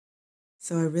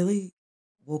So I really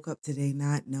woke up today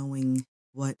not knowing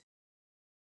what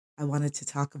I wanted to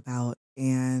talk about.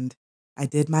 And I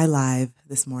did my live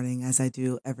this morning, as I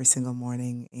do every single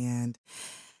morning. And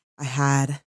I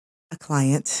had a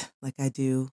client, like I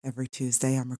do every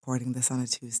Tuesday. I'm recording this on a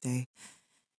Tuesday.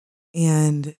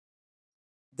 And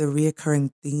the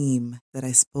reoccurring theme that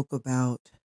I spoke about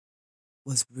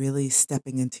was really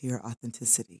stepping into your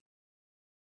authenticity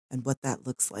and what that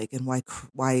looks like, and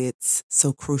why it's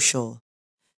so crucial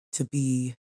to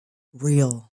be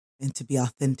real and to be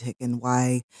authentic, and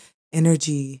why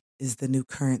energy is the new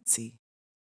currency.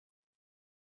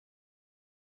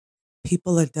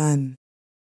 People are done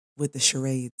with the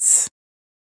charades.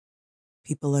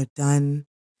 People are done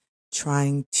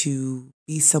trying to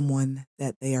be someone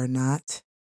that they are not.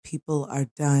 People are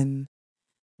done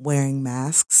wearing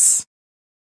masks.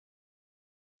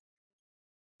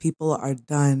 People are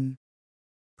done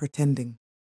pretending.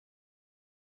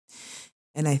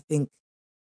 And I think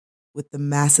with the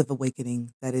massive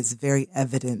awakening that is very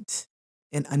evident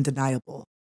and undeniable,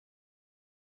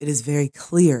 it is very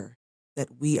clear that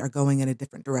we are going in a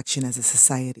different direction as a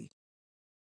society.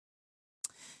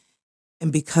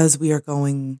 And because we are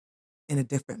going in a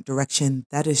different direction,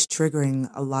 that is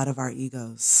triggering a lot of our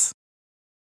egos.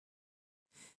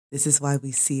 This is why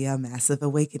we see a massive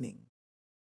awakening,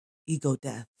 ego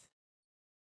death,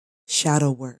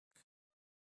 shadow work,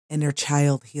 inner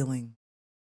child healing,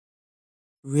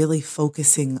 really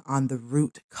focusing on the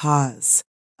root cause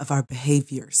of our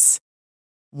behaviors,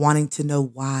 wanting to know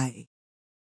why,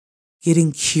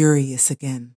 getting curious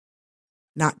again,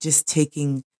 not just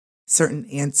taking certain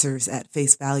answers at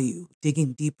face value,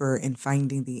 digging deeper and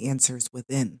finding the answers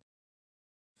within.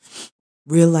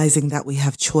 Realizing that we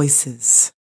have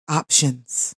choices,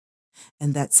 options,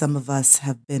 and that some of us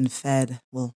have been fed,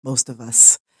 well, most of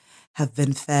us have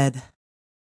been fed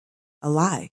a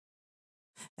lie.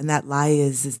 And that lie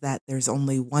is that there's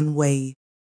only one way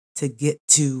to get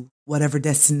to whatever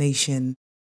destination,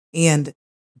 and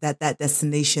that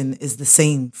destination is the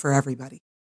same for everybody.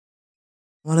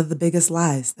 One of the biggest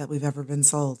lies that we've ever been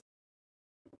sold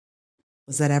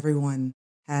was that everyone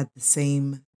had the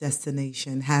same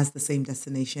destination, has the same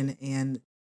destination, and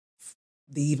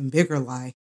the even bigger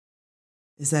lie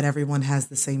is that everyone has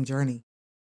the same journey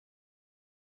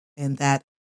and that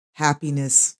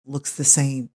happiness looks the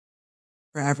same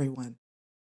for everyone.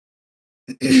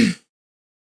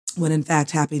 When in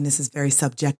fact, happiness is very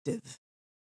subjective,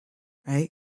 right?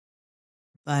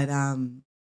 But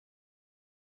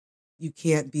you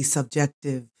can't be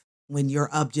subjective when your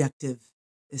objective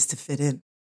is to fit in,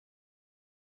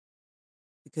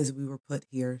 because we were put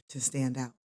here to stand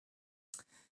out.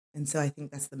 And so I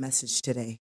think that's the message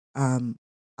today. Um,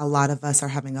 a lot of us are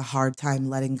having a hard time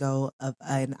letting go of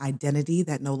an identity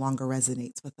that no longer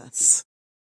resonates with us.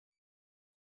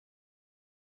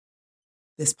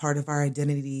 This part of our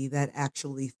identity that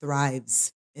actually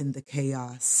thrives in the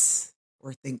chaos,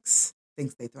 or thinks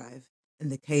they thrive in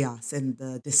the chaos and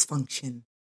the dysfunction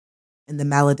and the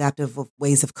maladaptive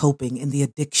ways of coping and the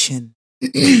addiction.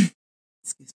 Excuse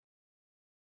me.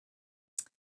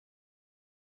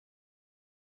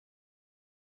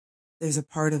 There's a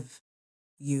part of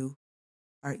you,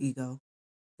 our ego,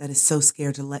 that is so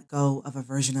scared to let go of a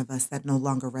version of us that no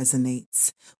longer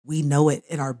resonates. We know it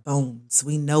in our bones.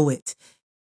 We know it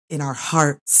in our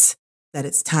hearts that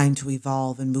it's time to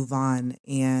evolve and move on.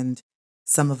 And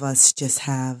some of us just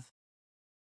have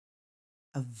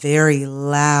a very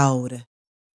loud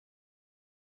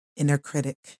inner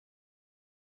critic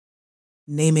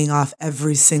naming off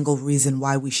every single reason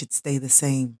why we should stay the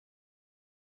same.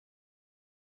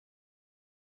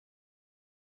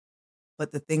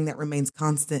 But the thing that remains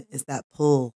constant is that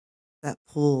pull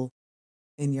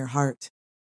in your heart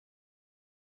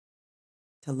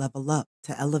to level up,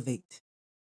 to elevate.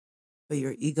 But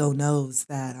your ego knows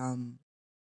that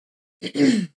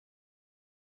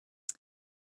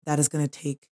that is going to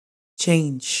take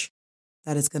change.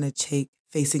 That is going to take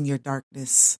facing your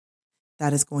darkness.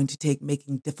 That is going to take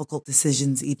making difficult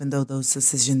decisions, even though those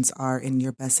decisions are in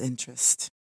your best interest.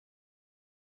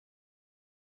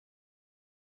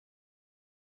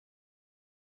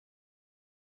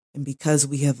 And because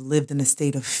we have lived in a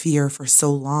state of fear for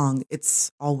so long,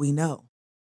 it's all we know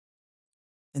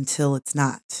until it's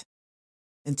not.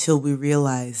 Until we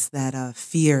realize that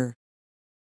fear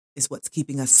is what's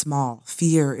keeping us small.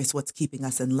 Fear is what's keeping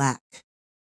us in lack.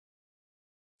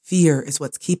 Fear is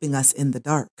what's keeping us in the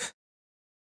dark.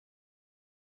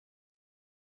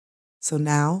 So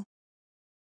now,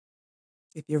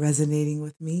 if you're resonating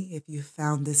with me, if you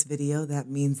found this video, that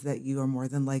means that you are more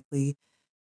than likely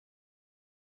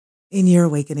in your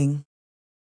awakening.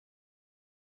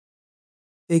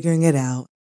 figuring it out,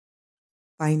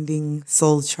 finding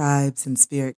soul tribes and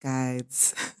spirit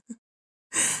guides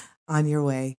on your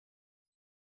way.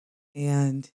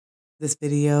 And this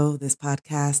video, this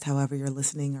podcast, however you're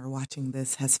listening or watching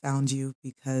this, has found you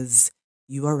because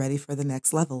you are ready for the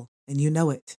next level and you know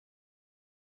it.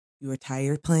 You are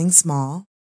tired playing small.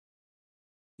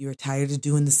 You are tired of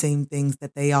doing the same things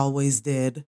that they always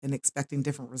did and expecting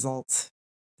different results.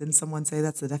 Didn't someone say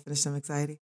that's the definition of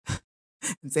anxiety?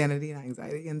 Insanity, not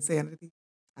anxiety, insanity.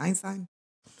 Einstein.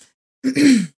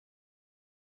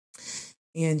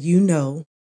 And you know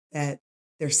that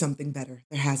there's something better.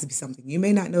 There has to be something. You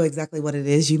may not know exactly what it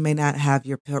is. You may not have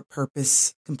your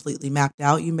purpose completely mapped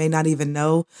out. You may not even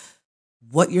know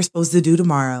what you're supposed to do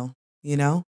tomorrow, you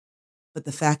know? But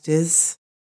the fact is,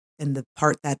 and the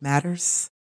part that matters,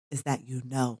 is that you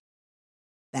know,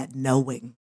 that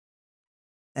knowing,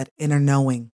 that inner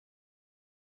knowing.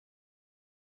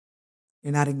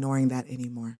 You're not ignoring that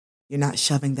anymore. You're not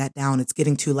shoving that down. It's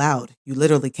getting too loud. You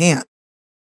literally can't.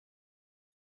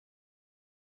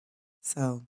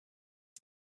 So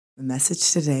the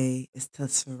message today is to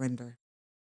surrender.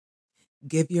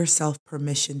 Give yourself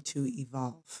permission to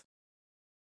evolve.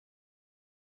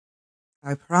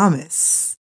 I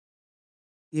promise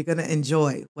you're going to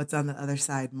enjoy what's on the other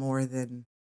side more than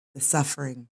the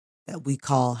suffering that we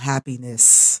call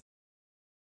happiness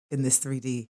in this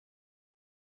 3D.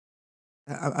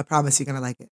 I promise you're going to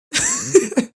like it.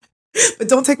 But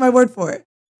don't take my word for it.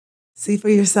 See for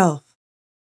yourself.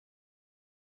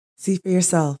 See for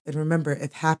yourself. And remember,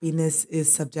 if happiness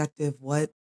is subjective,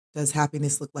 what does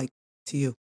happiness look like to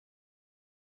you?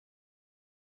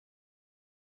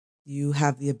 You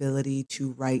have the ability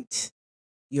to write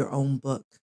your own book,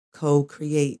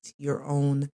 co-create your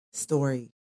own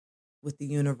story with the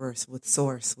universe, with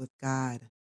source, with God,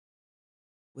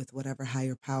 with whatever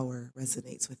higher power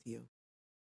resonates with you.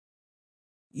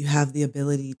 You have the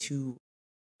ability to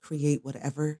create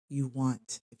whatever you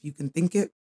want. If you can think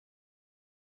it,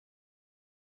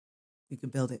 you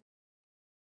can build it.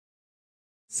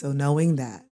 So knowing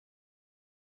that,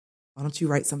 why don't you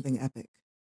write something epic?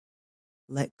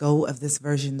 Let go of this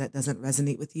version that doesn't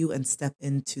resonate with you and step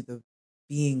into the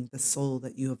being, the soul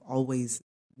that you have always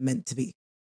meant to be,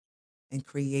 and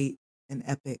create an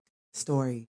epic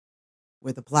story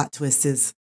where the plot twist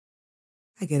is,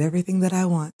 I get everything that I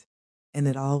want, and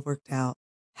it all worked out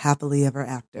happily ever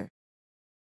after.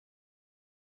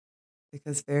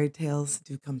 Because fairy tales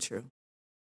do come true.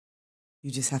 You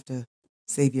just have to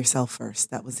save yourself first.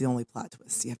 That was the only plot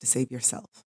twist. You have to save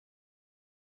yourself.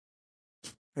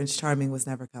 Prince Charming was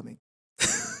never coming.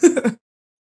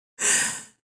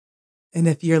 And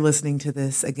if you're listening to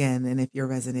this again, and if you're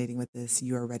resonating with this,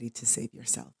 you are ready to save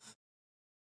yourself.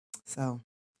 So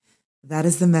that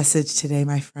is the message today,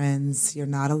 my friends. You're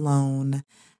not alone.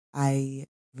 I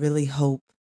really hope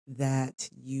that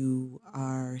you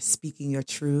are speaking your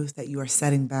truth, that you are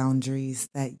setting boundaries,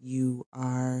 that you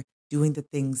are doing the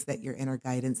things that your inner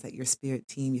guidance, that your spirit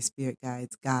team, your spirit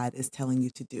guides, God is telling you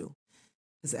to do.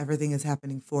 Because everything is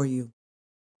happening for you,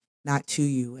 not to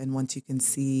you. And once you can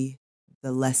see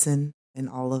the lesson in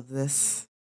all of this,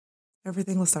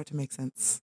 everything will start to make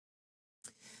sense.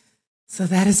 So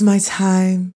that is my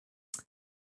time.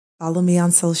 Follow me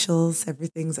on socials.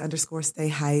 Everything's _Stay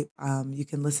Hype. You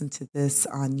can listen to this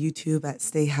on YouTube at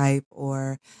Stay Hype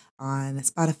or on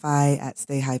Spotify at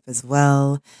Stay Hype as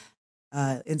well.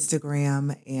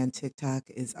 Instagram and TikTok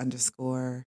is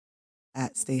 _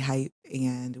 at Stay Hype.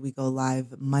 And we go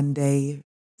live Monday,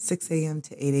 6 a.m.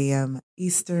 to 8 a.m.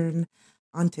 Eastern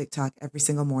on TikTok every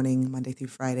single morning, Monday through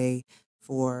Friday,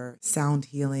 for sound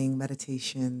healing,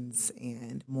 meditations,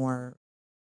 and more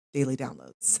daily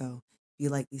downloads. So if you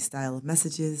like these style of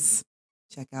messages,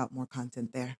 check out more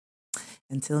content there.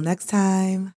 Until next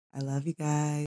time, I love you guys.